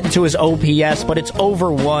going to get into his OPS, but it's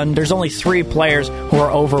over 1. There's only 3 players who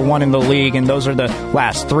are over 1 in the league, and those are the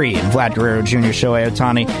last 3. Vlad Guerrero Jr., Shohei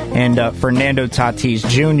Ohtani, and Fernando Tatis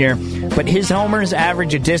Jr. But his homers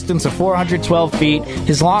average a distance of 412 feet.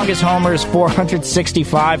 His longest homer is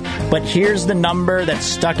 465. But here's the number that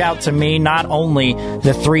stuck out to me, not only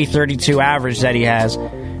the .332 average that he has,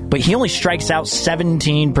 but he only strikes out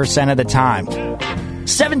 17% of the time.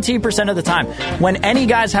 17% of the time. When any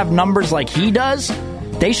guys have numbers like he does,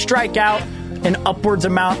 they strike out an upwards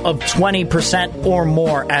amount of 20% or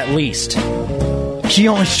more at least. He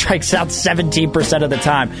only strikes out 17% of the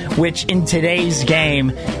time, which in today's game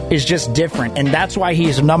is just different. And that's why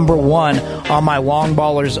he's number 1 on my long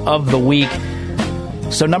ballers of the week.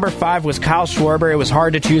 So number 5 was Kyle Schwarber. It was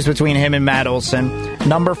hard to choose between him and Matt Olson.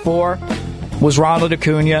 Number 4 was Ronald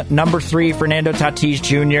Acuna. Number 3, Fernando Tatis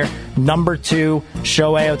Jr. Number 2,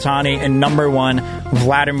 Shohei Ohtani. And number 1,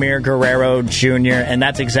 Vladimir Guerrero Jr. And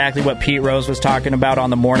that's exactly what Pete Rose was talking about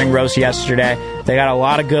on the morning roast yesterday. They got a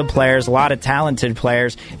lot of good players, a lot of talented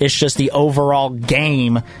players. It's just the overall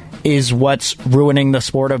game is what's ruining the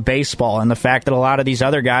sport of baseball, and the fact that a lot of these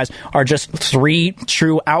other guys are just 3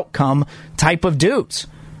 true outcome type of dudes.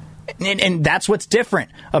 And that's what's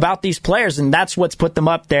different about these players, and that's what's put them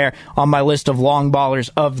up there on my list of long ballers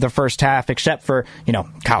of the first half, except for,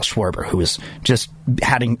 Kyle Schwarber, who was just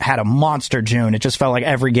had a monster June. It just felt like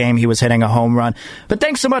every game he was hitting a home run. But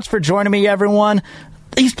thanks so much for joining me, everyone.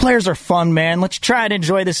 These players are fun, man. Let's try and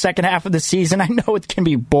enjoy the second half of the season. I know it can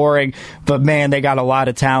be boring, but, man, they got a lot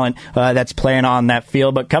of talent that's playing on that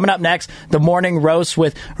field. But coming up next, the morning roast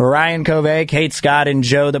with Ryan Covey, Kate Scott, and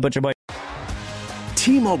Joe the Butcher Boy.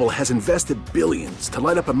 T-Mobile has invested billions to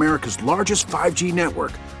light up America's largest 5G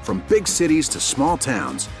network, from big cities to small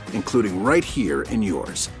towns, including right here in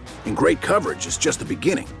yours. And great coverage is just the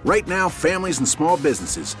beginning. Right now, families and small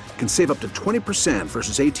businesses can save up to 20%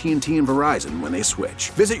 versus AT&T and Verizon when they switch.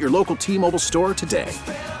 Visit your local T-Mobile store today.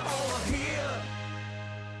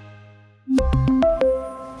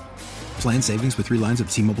 Plan savings with 3 lines of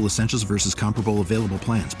T-Mobile Essentials versus comparable available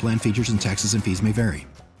plans. Plan features and taxes and fees may vary.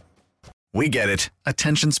 We get it.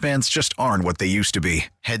 Attention spans just aren't what they used to be.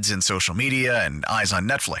 Heads in social media and eyes on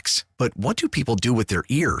Netflix. But what do people do with their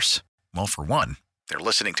ears? Well, for one, they're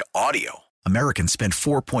listening to audio. Americans spend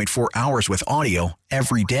 4.4 hours with audio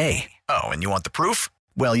every day. Oh, and you want the proof?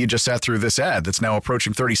 Well, you just sat through this ad that's now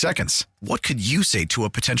approaching 30 seconds. What could you say to a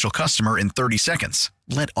potential customer in 30 seconds?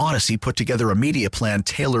 Let Odyssey put together a media plan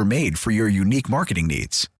tailor-made for your unique marketing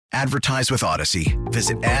needs. Advertise with Odyssey.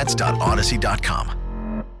 Visit ads.odyssey.com.